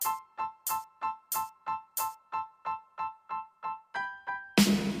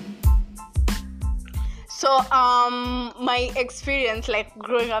So my experience like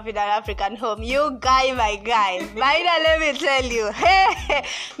growing up in an African home, my guy, let me tell you, hey,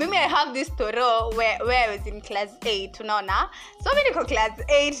 maybe I have this story where I was in class 8, unaona. So many niko class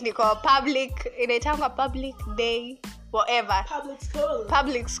 8, niko public, inaitangwa public day, whatever.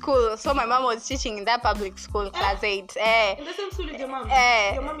 Public school. So my mom was teaching in that public school, class 8. In the same school with your mom?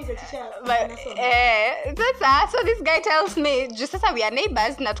 Your mom is a teacher. So this guy tells me, just as we are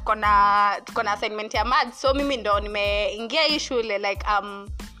neighbors, na tuko na assignment ya maths. So mimi ndo nimeingia hii shule, like I'm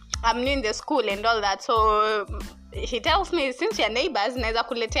new in the school and all that. So he tells me, since we are neighbors, naweza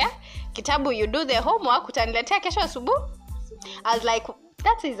kuletea kitabu, you do the homework, utaniletea kesho asubuhi. I was like,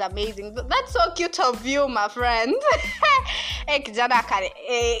 that is amazing. That's so cute of you, my friend. Kijana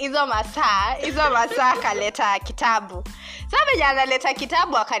hizo masaa kaleta kitabu. Sasa vijana leta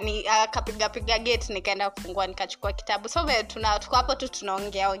kitabu akapiga gate, nikaenda kufungua nikachukua kitabu. So tuko hapo tu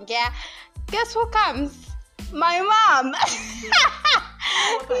tunaongea. Guess who comes? My mom.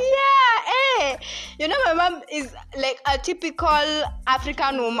 Yeah, you know my mom is like a typical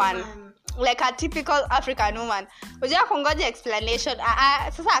African woman. Like a typical African woman. Unajua kungoja explanation.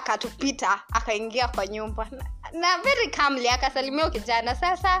 Sasa akatupita, akaingia kwa nyumba. Na very calmly akasalimia kijana.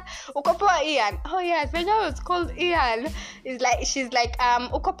 Sasa uko poa Ian? Oh yes, my name is called Ian. She's like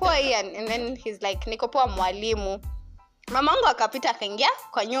uko poa Ian? And then he's like niko poa mwalimu. Mamangu akapita akaingia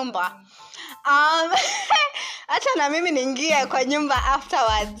kwa nyumba. Acha na mimi niingie kwa nyumba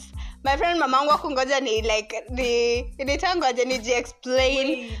afterwards. My friend mamangu akungoja ni like nitangoja ni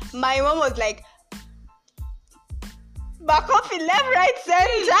explain. My mom was like back off in left right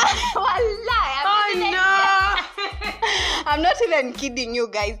center. Wallahi. No. I'm not even kidding you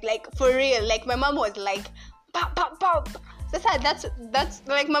guys, like for real. Like my mom was like pop. That's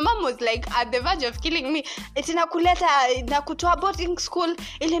like my mom was like at the verge of killing me. Eti nakutoa boarding school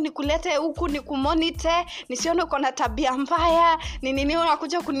ili nikulete huku nikumonitor, nisione uko na tabia mbaya, nini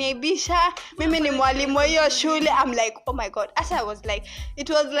unakuja kuniaibisha, mimi ni mwalimu hiyo shule. I'm like, oh my god. As I was like, it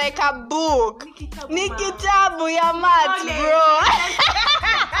was like a book. Ni kitabu ya maths, bro.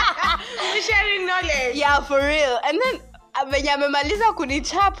 We're sharing knowledge. Yeah, for real. And then venye amemaliza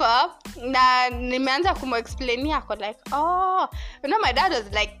kunichapa na nimeanza kumexplainia ako like, oh, you know, my dad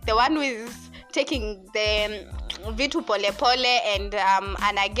was like the one who is taking the vitu pole and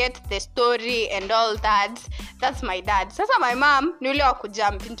I get the story and all that. That's my dad. Sasa my mom ni ule wa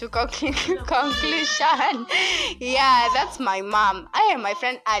kujump into conclusion. Yeah, that's my mom. My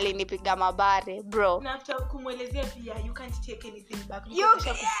friend alinipiga mabare, bro. Na after kumwelezea pia, you can't take anything back.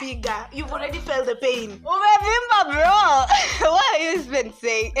 You've already felt the pain. Umevimba, bro. What are you even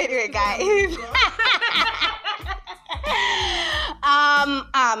saying? Anyway, guys.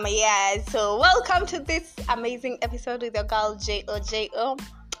 Yeah, so welcome to this amazing episode with your girl J-O,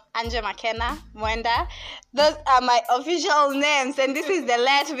 Anja McKenna, Mwenda. Those are my official names, and this is the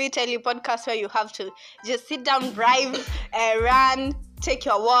Let Me Tell You podcast where you have to just sit down, drive, run, take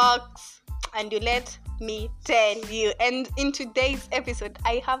your walks, and you let me tell you. And in today's episode,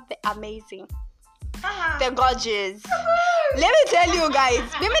 I have the amazing, the gorgeous. Let me tell you guys,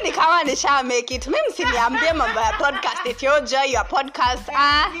 mimi ni kama nisha make it. Mimi msiniambie mambo ya podcast. If you enjoy your podcast,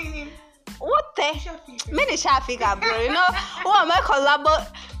 what the? Mimi nishafika, bro. You know, who am I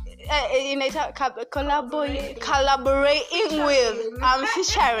collaborating with? I'm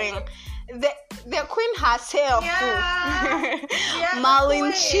featuring the queen herself.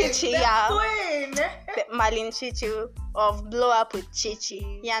 Marlene Chichi, Marlene Chichi of Blow Up with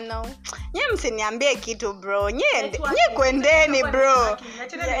Chichi, you know. Nye msiniambie kitu, bro. Nye kwendeni, bro.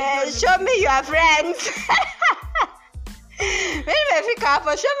 Show me your friends. Nimefika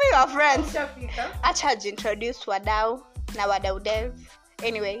hapo, show me your friends. Acha introduce wadau na wadau dev.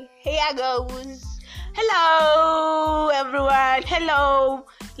 Anyway, here goes. Hello everyone. Hello.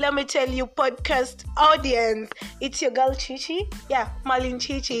 Let me tell you podcast audience. It's your girl Chichi. Yeah, Marlene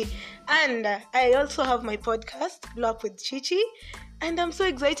Chichi. And I also have my podcast, Blow Up with Chichi. And I'm so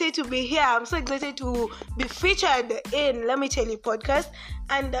excited to be here. I'm so excited to be featured in Let Me Tell You podcast.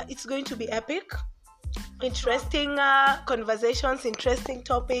 And it's going to be epic. Interesting conversations, interesting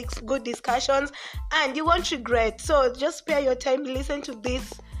topics, good discussions. And you won't regret. So just spare your time, listen to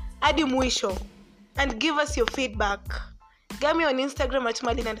this hadi mwisho. And give us your feedback. Get me on Instagram at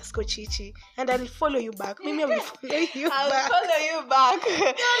Malin_Chichi, and I'll follow you back. Maybe I will follow you I'll back. follow you back.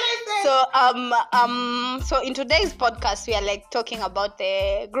 So in today's podcast we are like talking about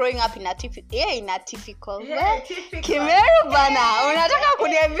the growing up in a typical typical. Kimeru bana unataka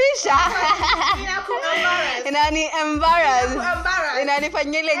kuniebisha inani embarrass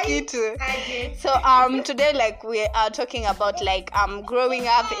inanifanyia ile kitu. So today like we are talking about like growing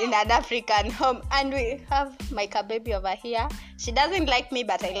up in an African home, and we have my baby over here. She doesn't like me,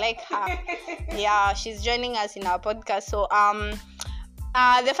 but I like her. Yeah, she's joining us in our podcast. So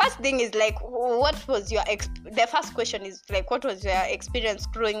the first thing is like, what was your the first question is like, what was your experience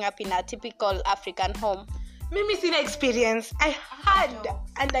growing up in a typical African home? Mimi sina experience. I had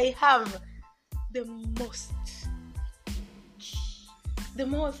and I have the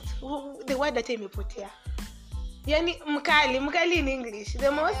word that imepotea. Yani mkali in English.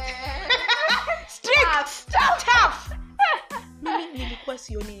 The most strict, tough. Mimi nilikuwa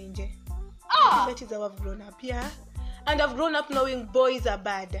sioni nje. That is how I've grown up, yeah. And I've grown up knowing boys are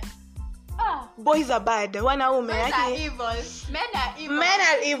bad. Boys are bad. Wanaume Men are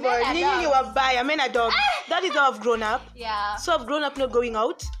evil. Nyinyi ni wabaya. Men are dogs. That is how I've grown up. Yeah. So I've grown up not going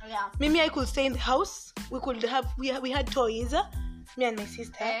out. Yeah. Mimi I could stay in the house. We had toys. Me and my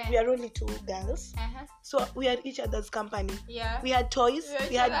sister. We are only two girls. So we had each other's company. Yeah. We had toys.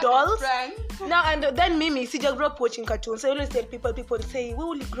 We had dolls. Now and then Mimi, I grew up watching cartoons. So I always tell people say, we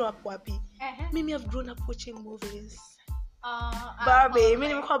will grow up wapi. Mimi have grown up watching movies. Barbie. Mimi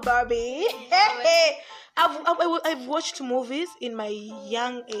nimekuwa Barbie. I've watched movies in my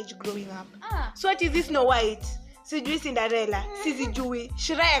young age growing up. So what is this Snow White? Sijui Cinderella. Sijui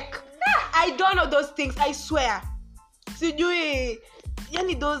Shrek. I don't know those things, I swear. Sijui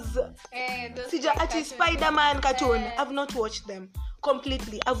yani those ati Spider-Man cartoon. I've not watched them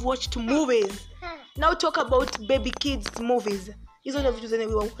completely. I've watched movies. Now talk about baby kids movies. Hizo ndio vitu zenye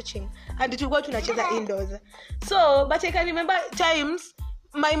we were watching, and tulikuwa tunacheza indoors. So but I can remember times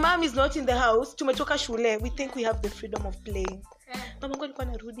my mom is not in the house, tumetoka shule, we think we have the freedom of playing. Mama yangu alikuwa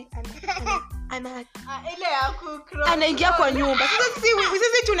anarudi anaingia kwa nyumba. Sasa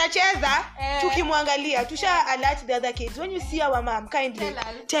sisi tunacheza tukimwangalia, tusha alert the other kids. When you see our mom, kindly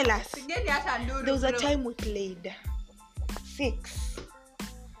tell us. There was a time we played 6.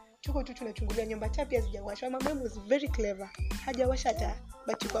 Tuko tunachungulia nyumba, taa pia zijawashwa. Mama was very clever. Hajawasha taa,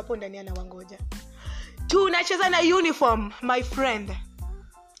 but yuko hapo ndani anawangoja. Tunacheza na uniform, my friend.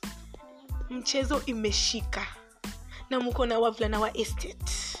 Mchezo imeshika. Na mko na wavulana wa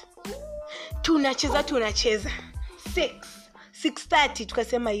estate. Tunacheza 6:30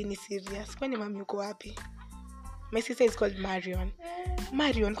 tukasema hii ni serious. Kwani mami yuko wapi? My sister is called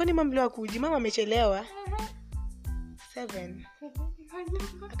Marion, kwani mami leo kuji? Mama amechelewa. 7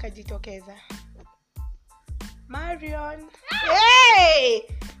 akajitokeza. Marion. Hey!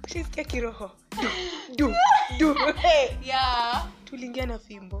 Shisikia kiroho. Du. Hey. Yeah. Tuliingia na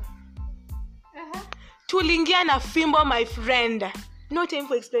fimbo, my friend. No time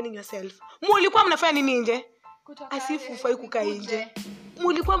for explaining yourself. Mulikuwa mnafanya nini nje? Asifu ufai kukaa nje.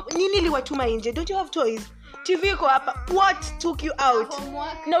 Mulikuwa nini liwatuma nje? Don't you have toys? TV iko hapa. What took you out?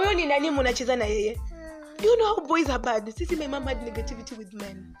 Na wewe ni nani mnacheza na yeye? You know how boys are bad. Sisi my mom had negativity with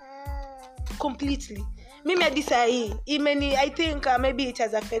men. Completely. Mimi hadi saa hii, I think maybe it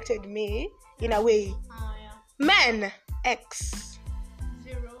has affected me in a way. Men X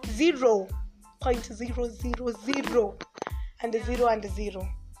 0.000 and 0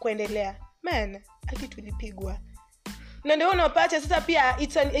 kuendelea. Man, haki tulipigwa. Na ndio unapata sasa pia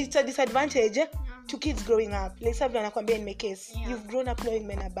it's a disadvantage to kids growing up. Like Savia anakuambia in my case, you've grown up knowing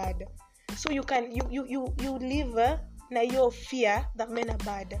men are bad. So you live na your fear that men are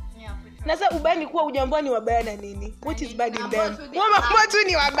bad. Na sasa ubani kuwa ujambua ni wabaya na nini? What is bad in them? Watu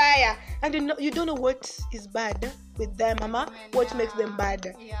ni wabaya. And you don't know what is bad with them, mama. What makes them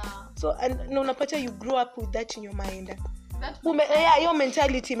bad. So and unapata you grow up with that in your mind. Your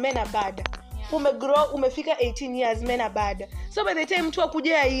mentality, men are bad. Umefika 18 years, men are bad. So by the time mtu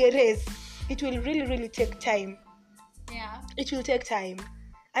akuja erase, it will really take time. It will take time.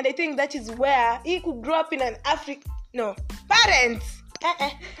 And I think that is where he could grow up in an parents.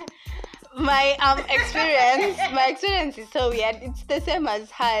 My experience is so weird. It's the same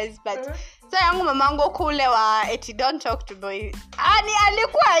as hers, but so yangu mamangu kule wa don't talk to boys.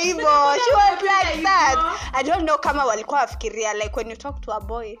 Alikuwa hivyo. She was like that. I don't know kama walikuwa wafikiria like when you talk to a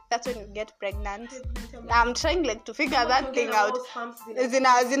boy, that's when you get pregnant. I'm trying like to figure that thing out.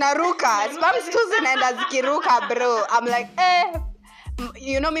 Zinaruka. Spams tu zinaenda zikiruka, bro. I'm like,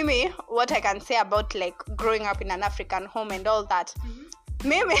 you know Mimi, what I can say about like growing up in an African home and all that.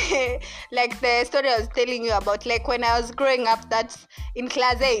 Maybe like the story I was telling you about, like when I was growing up, that's in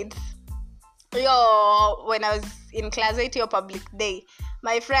class 8. When I was in class 8, your public day,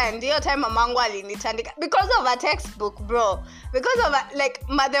 my friend, your time mamangu alinitandika because of a textbook, bro. Because of a like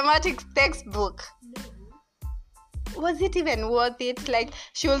mathematics textbook. Was it even worth it? Like,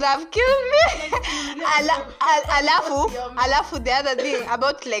 she would have killed me. Alafu the other thing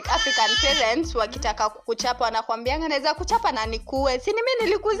about like African parents, wakitaka kukuchapa wanakuambianga naweza kuchapa na nikue. Si mimi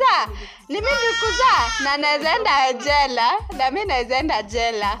nilikuzaa. Ni mimi nilikuzaa na naweza enda jela. Na mimi naweza enda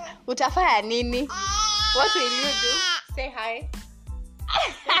jela. Utafanya nini? What will you do? Say hi.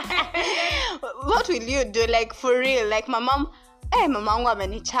 What will you do, like for real? Like my mom, mamangu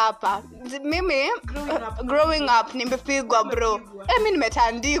amenichapa. Mimi growing up nimepigwa, bro. Mimi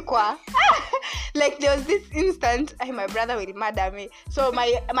nimetandikwa. Like there was this instant, my brother will murder me. So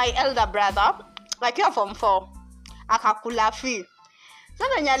my elder brother, like you're from 4, akakula fee.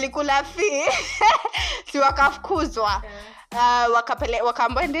 Sasa nyalikula fee. Si wakafukuzwa.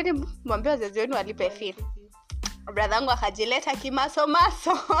 Wakaambia ndeni mwambie wazazi wenu walipe fee. Brother wangu akajileta kimaso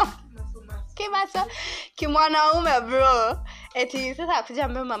kimwanaume, bro. Eti sasa akuja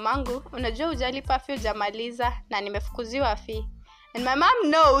mbele mamangu, unajua hujalipa fee, hujamaliza na nimefukuziwa fee. And my mom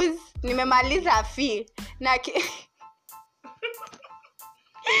knows nimemaliza fee. Na kijana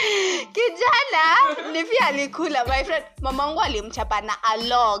ni fee alikula, my friend. Mamangu alimchapa na a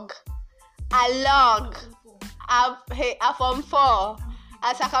log. A form 4.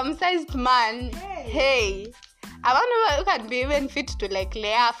 A circumcised man. Hey. I wonder who can be even fit to like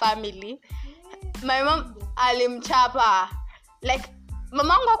lay a family. My mom alimchapa. Like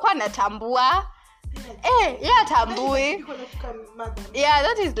mamangu hakuwa anatambua. Tambui. Yeah,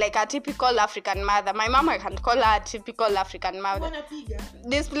 that is like a typical African mother. My mom, I can't call her a typical African mother.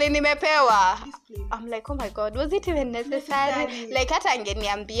 Discipline nimepewa. I'm like, oh my god, was it even necessary? Like hata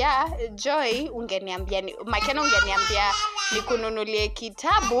angeniambia Joy, ungeniambia Makena, ungeniambia nikununulie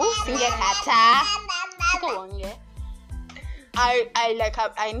kitabu, singekataa.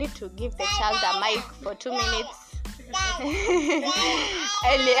 I need to give the child a mic for 2 minutes.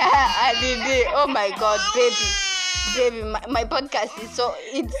 Oh my god, baby, my podcast is so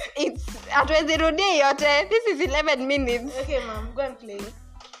it's atwezi rudi yote. This is 11 minutes. Okay, mom, go and play.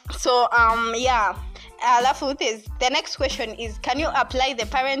 So yeah, alafu the next question is, can you apply the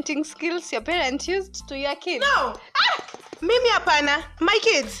parenting skills your parents used to your kids? No. Mimi hapana. My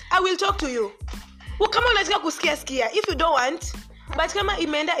kids, I will talk to you. Kama unataka kusikia. If you don't want, but kama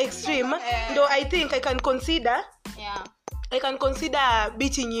imeenda extreme, though I think I can consider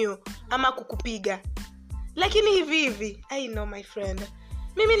beating you ama kukupiga. Lakini hivi, I know my friend.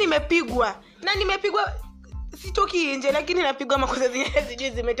 Mimi nimepigwa. Na nimepigwa sitoki nje, lakini napigwa makosa zingine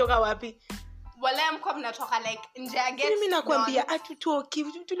zimetoka wapi? Wala mko mnatoka like nje against. Mimi nakwambia atutoki,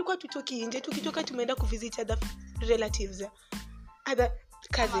 tulikuwa tutoki nje, tukitoka tumeenda kuvisit other relatives, other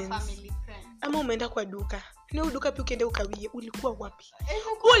cousins. Ama umeenda kwa duka. Ni duka pia ukienda ukawie, ulikuwa wapi?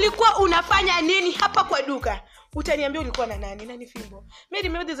 Ulikuwa unafanya nini hapa kwa duka? Utaniambia ulikuwa na nani fimbo? Mimi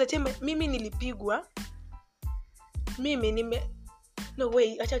remember the time mimi nilipigwa. No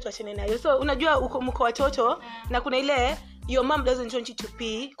way, acha tuachane nayo. So unajua mko watoto na kuna ile your mom doesn't want you to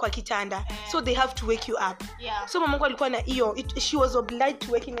pee kwa kitanda. So they have to wake you up. Yeah. So mamangu alikuwa na hiyo, she was obliged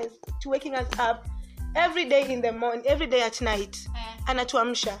to waking us up every day in the morning, every day at night.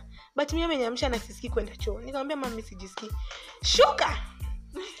 Anatuamsha. But mimi ameniamsha na sisikii kwenda choo. Nikamwambia mama sijisikii. Shuka.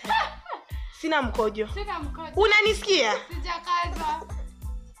 Sina mkojo. Unanisikia? Sijakaza.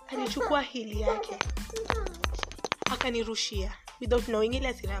 Alichukua hili yake. Akanirushia without knowing, ile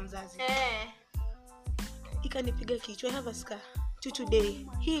asira mzazi. Ikanipiga kichwa. I have a scar to today.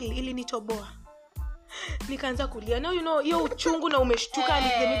 Hili ilinitoboa. Nikaanza kulia. Now you know hiyo uchungu na umeshtuka in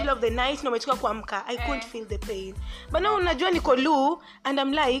the middle of the night na umetoka kuamka. I couldn't feel the pain. But now unajua niko low and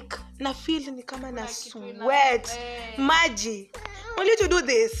I'm like na feel ni kama na sweat. Maji. When you to do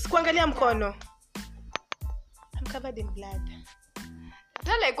this, kuangalia mkono. I'm covered in blood.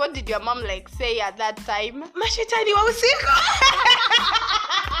 So like what did your mom like say at that time? Mashetani wa usiku.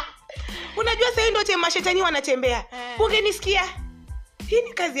 Unajua sasa ndio tena mashetani wanatembea. Ungenisikia? Hii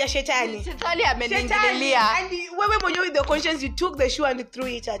ni kazi ya shetani. Shetani ameniingililia. And wewe mwenyewe with the conscience you took the shoe and threw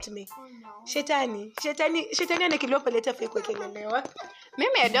it at me. Oh no. Shetani anakiliwa paleta fake kukelelewa.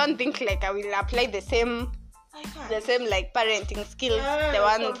 Maybe I don't think like I will apply the same like parenting skills, the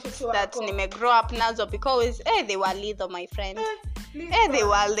ones that nime grow up nazo, because they were lethal, my friend. They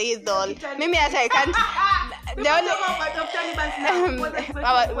were lethal. Maybe as I can't. They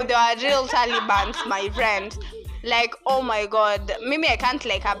were real Talibans, my friend. like oh my god, mimi I can't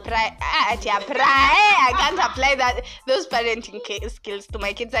like apply I can't apply those parenting skills to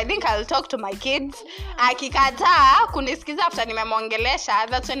my kids. I think I'll talk to my kids. Akikataa kunisikiza after nimemwongelesha,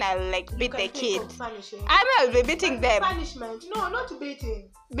 that's when I'll like beat the kids. I'll be beating them. Punishment. No, not beating.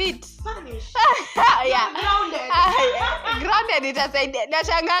 Beat. Punish. Yeah. Grounded. Grounded itasaidia.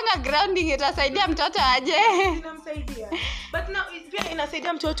 Nashanganga grounding itasaidia mtoto aje. Inamsaidia. But now pia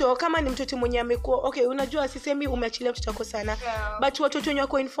inasaidia mtoto kama ni mtoto mwenye amekuwa okay, unajua sisemi umeachilia mtoto wako sana. Yeah. But watoto wenye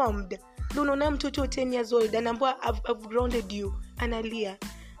wako informed. Unaona mtoto 10 years old anaambia I've grounded you, analia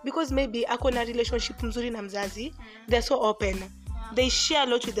because maybe ako na relationship mzuri na mzazi. They're so open. Yeah. They share a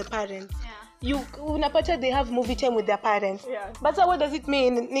lot with the parents. Yeah. Unapata they have movie time with their parents. Yeah. But so what does it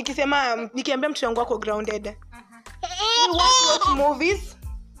mean nikiambia mtoto wangu wako grounded? We want to watch movies.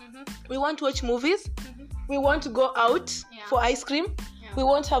 We want to watch movies. We want to go out for ice cream. Yeah. We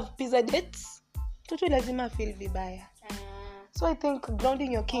want to have pizza dates. Toto lazima feel vibaya. So I think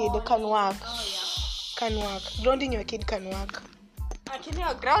grounding your kid can work. Can work. Grounding your kid can work. Lakini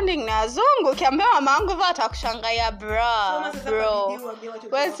grounding na zungu kiambia mama wangu va atakushangaya bro.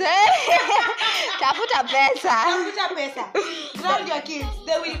 Wewe tafuta pesa. Ground your kids.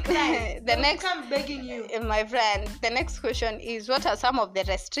 They will cry. The next come begging you. My friend, the next question is what are some of the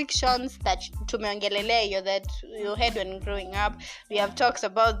restrictions that tumeongelelea that you had when growing up? We have talked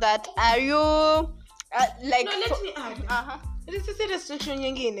about that. Are you like no, let me add. This is a restriction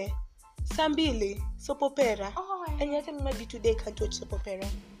nyingine. Sambili, soap opera. And yet maybe today can't watch soap opera.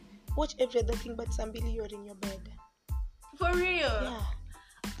 Watch every other thing but Sambili, you're in your bed. For real? Yeah.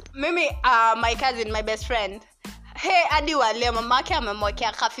 Mimi my cousin, my best friend. Hey, adi wale mamake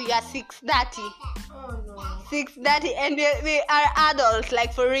amemwekea curfew ya 6:30. Oh no. 6:30 and we are adults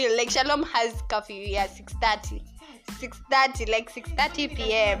like for real. Like Shalom has curfew ya 6:30. 6:30 like 6:30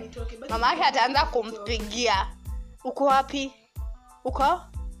 p.m. Mamake ataanza kumpigia. Uko wapi? Uko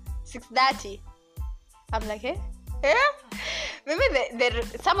 6:30. I'm like, eh? Maybe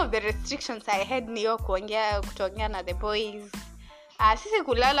some of the restrictions I had niyo kuongea na the boys. Sisi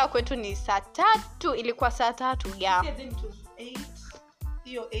kulala kwetu ni saa 3, ilikuwa saa 3 yeah. Then it was 8.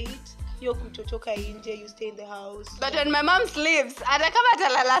 You're 8. You're kutotoka nje, you stay in the house. But when my mom sleeps, hata kama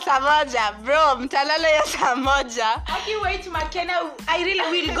talala saa 1, bro, mtalala ya saa 1. Okay, wait, Makena, I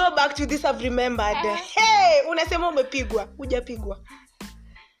really will go back to this I've remembered. Hey, unasema umepigwa, hujapigwa.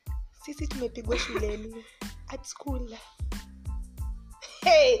 Sisi tumepigwa shuleni at school.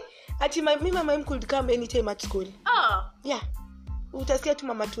 Hey, ati my mom could come anytime at school. Yeah. Utasikia tu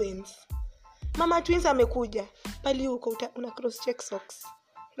mama twins. Mama twins amekuja. Pali huko una cross check socks.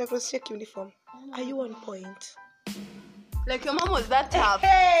 Una cross check uniform. Are you on point? Like your mom was that tough.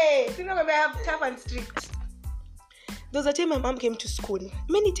 Hey, you know we have tough and strict. There was a time my mom came to school.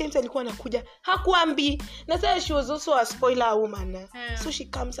 Many times alikuwa anakuja hakuambi. Na sasa she was also a spoiler woman. Yeah. So she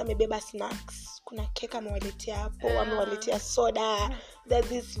comes amebeba snacks. Kuna keka amewaletea hapo, amewaletea soda. There's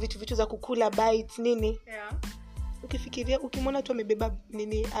this vitu za kukula bites nini. Yeah. Ukifikiria ukimwona tu amebeba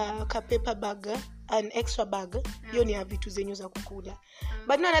nini ka paper bag, an extra bag, hiyo ni ya vitu zenyu za kukula.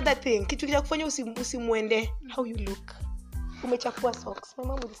 But no another thing, kitu kile kufanya usimuende how you look. Umechafua socks. My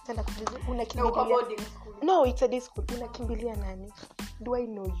mom will stand up unakimbilia. No, it's a day school. Unakimbilia nani? Do I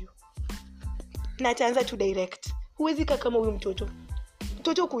know you? Na ataanza to direct. Huwezi kama huyu mtoto.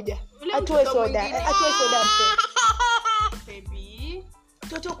 Mtoto kuja. Atoe soda mpe. Baby.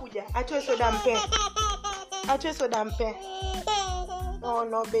 Mtoto kuja. Atoe soda mpe. Oh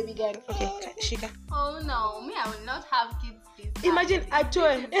no, baby girl. Okay, shika. Oh no, me I will not have kids. Imagine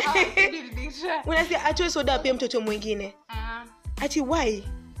atoe. Unasikia atoe soda pia mtoto mwingine. Ati why?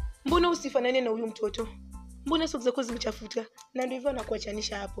 Mbona usifanane na huyu mtoto? Mbona socks zako zimechafuka? Na ndio hivyo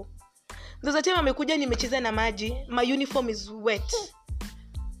anakuachanisha hapo. Ndio time amekuja nimecheza na maji, my uniform is wet.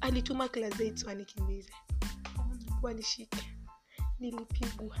 Alituma classmates wanikimbize. Wanishike.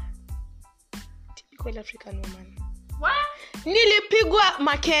 Nilipigwa. Typical African woman. What? Nilipigwa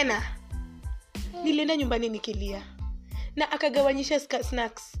Makena. Nilienda nyumbani nikilia. Na akagawanyisha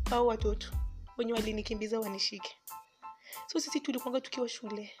snacks kwa watoto wenye walinikimbiza wanishike. So sisi tulikuwa tukiwa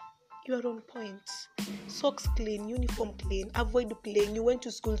shule. You are on point. Socks clean, uniform clean, avoid playing. You went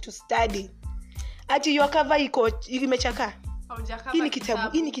to school to study. Ati your cover iko imechaka.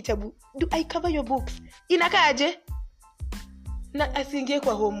 Hii ni kitabu. Do I cover your books? Inakaaje? Na asingie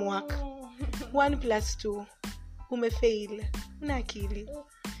kwa homework. 1+2. Umefail. Una akili.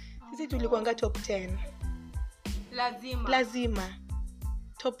 Sisi tulikuwa top 10. Lazima.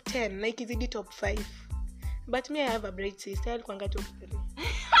 Top 10 na ikizidi top 5. But me I have a bright sister. Alikuwa top 3.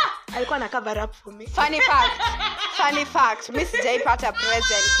 Alikuwa na cover up for me. Funny funny fact, mi sijaipata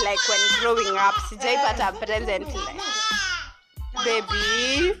present like when growing up. Sijaipata present like,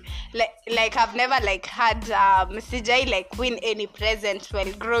 baby, like I've never like had sijai like win any present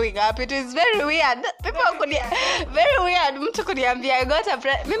while growing up. It is very weird. People could very weird. Mtu kuniambia I got a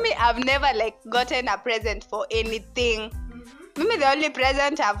Mimi, I've never like gotten a present for anything. Mimi, the only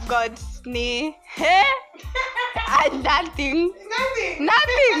present I've got ni and nothing,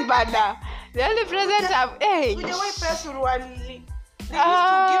 bana. The only present I've Ujawahi press uruali. They used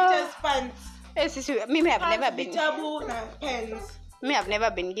to gift us pants. Mimi, I've never been vitabu na pens. Me, I've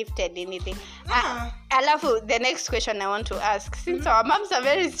never been gifted anything. Alafu, the next question I want to ask, since our moms are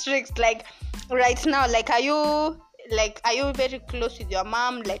very strict, like right now, like are you very close with your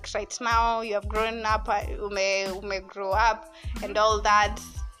mom? Like right now, you have grown up, ume grow up and all that.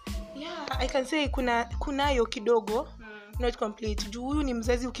 Yeah, I can say kunayo kidogo. Not complete. Juu huyu ni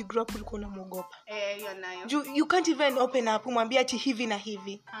mzazi ukigrow up ulikuwa unamuogopa. Hiyo nayo. You can't even open up umwambie ati hivi na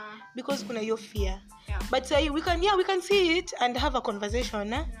hivi. Because kuna hiyo fear. Yeah. But we can see it and have a conversation.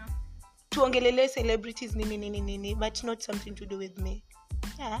 Yeah. Tuongelele celebrities nini, but not something to do with me.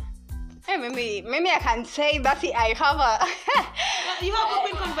 Yeah. Hey, maybe I can say that I have a you have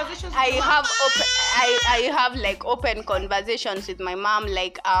open conversations. I have like open conversations with my mom,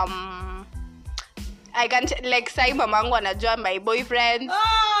 like I can't like say mamangu anajua my boyfriend,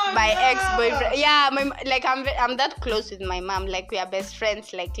 my ex-boyfriend. Yeah, I'm that close with my mom, like we are best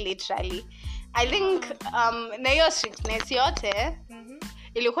friends, like literally. I think na hiyo strictness yote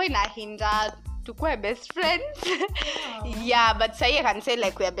ilikuwa inahinda tukue best friends. Yeah, but say I can say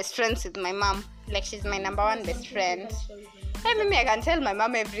like we are best friends with my mom, like she's my number one best friend. Hey, maybe I can tell my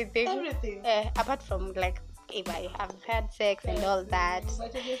mom everything. Apart from like if I have had sex and all that.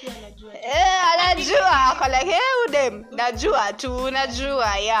 Anajua ako like hey udem najua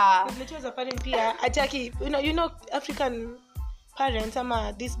yeah. Unacheza parent pia ataki you know African parents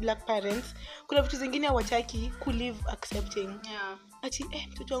ama these black parents kuna vitu zingine hawataki ku live accepting. Yeah. Ati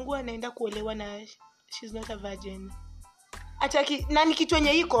mtoto wangu anaenda kuolewa na she's not a virgin. Ataki nani kitu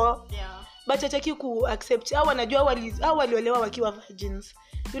yenye iko? Yeah. But ataki ku accept au wanajua waliolewa wakiwa virgins.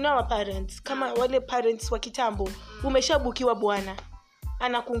 You know our parents kama wale parents wa kitambo umeshabukiwa bwana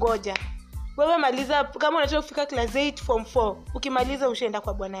anakungoja wewe maliza kama unataka kufika class 8 form 4 ukimaliza ushaenda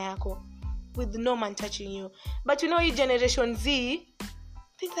kwa bwana yako with no man touching you. But you know hii generation Z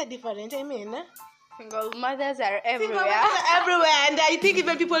things are different. I mean single mothers are everywhere. And I think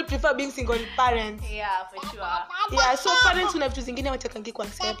even people prefer being single parents. Yeah, for sure. Yeah, so parents una vitu zingine watakangi ku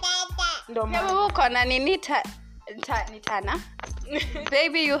accept. Ndio maana uko na nini nitana.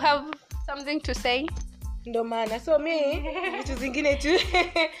 Baby, you have something to say? Ndio maana so me vitu zingine tu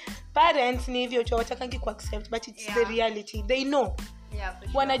parents ni hivyo tu watakangi ku accept, but it's the reality. They know. Yeah, for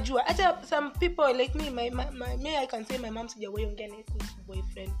sure. Wanajua hata some people like me me I can say my mom sijawahi ongea na kuhusu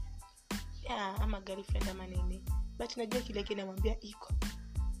boyfriend. Yeah, I'm a girlfriend ama nini. But najua kile kinamwambia iko.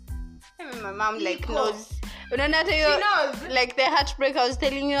 My mom like knows. Unaona hiyo like the heartbreak I was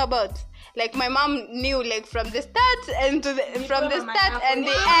telling you about. Like my mom knew like from the start and to the from the start and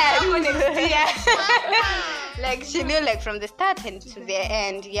the end. Like she knew like from the start and to the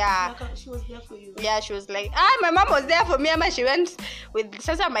end. Yeah. She was there for you. Yeah, she was like, my mom was there for me. Ama she went with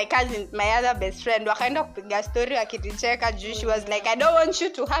sasa my cousin, my other best friend. Wakaenda kupiga story akiticheka juu. She was like, I don't want you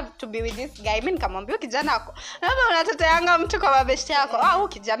to have to be with this guy. Mimi nikamwambia kijana ako. Labda unateteanga mtu kwa mabeshte yako. Huyu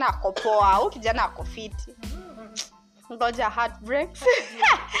kijana ako poa, huyu kijana ako fiti. Ngoja heartbreaks.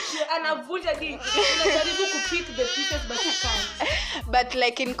 Anavuja ding. Unajaribu ku pick the pieces but you can't. But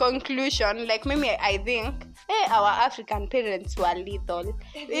like in conclusion, like maybe I think our African parents were lethal.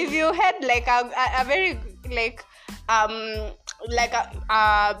 If you had like a very like a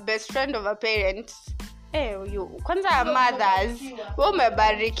best friend of a parent, you kwanza mothers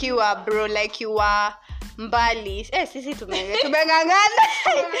umebarikiwa bro, like you are mbali. Sisi tumengangana.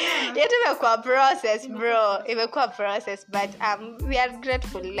 Imekuwa process bro, imekuwa process, but we are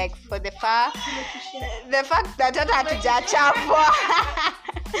grateful like for the fact that hata hatujachapwa.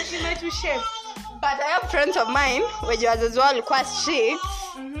 But I have friends of mine wenye wazazi wao walikuwa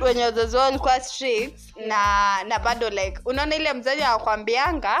strict na bado like unaona ile mzazi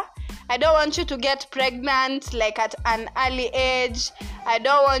anakuambianga I don't want you to get pregnant like at an early age. I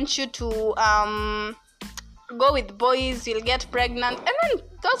don't want you to go with boys, you'll get pregnant. And then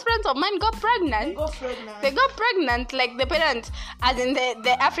those friends of mine got pregnant. They got pregnant like the parents, as in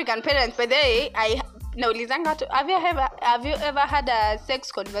the African parents. But have you ever had a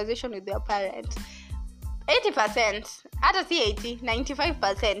sex conversation with your parents? 80%, hata si 80,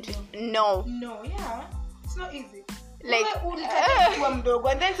 95%. No, yeah, it's not easy. like kuwa mdogo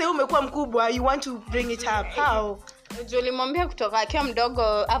and then say umekuwa mkubwa you want to bring it up. How? Julimwambia kutoka akiwa mdogo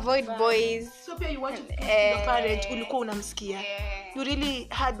avoid boys. So pia you want to prove to your parent ulikuwa unamsikia. You really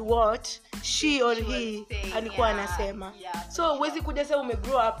had what she or he alikuwa anasema. So huwezi kuja sasa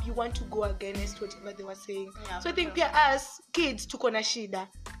grow up you want to go against whatever they were saying. So I think pia as kids tuko na shida.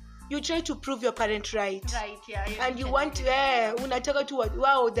 You try to prove your parent right. And you want to unataka tu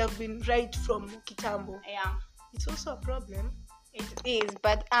wow they've been right from kitambo. It's also a problem. It is,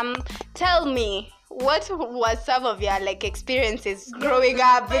 but tell me, what was some of your like experiences growing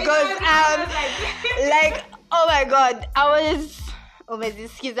up? Because like oh my god, I was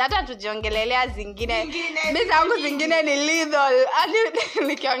umezisikiza hata tujiongelelea zingine. Mimi zangu zingine ni lethal.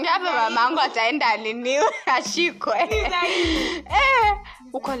 Nikiongea hapa mamangu ataenda aniniwe ashikwe.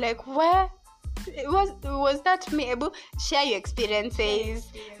 Uko like where was that me? Able share your experiences.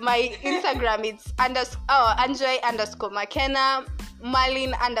 My Instagram it's _Anjoy_Makena,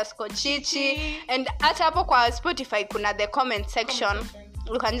 Marlin_Chichi, and hata hapo kwa Spotify kuna the comment section.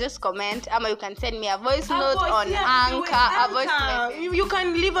 You can just comment, or you can send me a voice note on Anchor. A voice message. You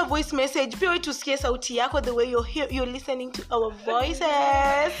can leave a voice message. Pia tusikie sauti yako the way you're listening to our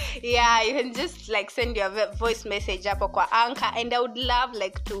voices. Yeah, you can just like send your voice message hapo kwa Anchor, and I would love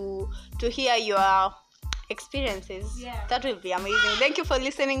like to hear your experiences. That will be amazing. Thank you for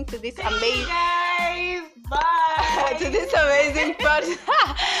listening to this amazing guys. Bye. To this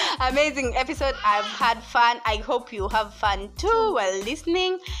amazing episode. I've had fun. I hope you have fun too while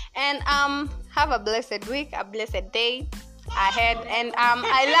listening, and have a blessed week, a blessed day ahead, and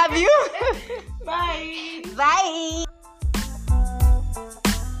I love you. Bye. Bye.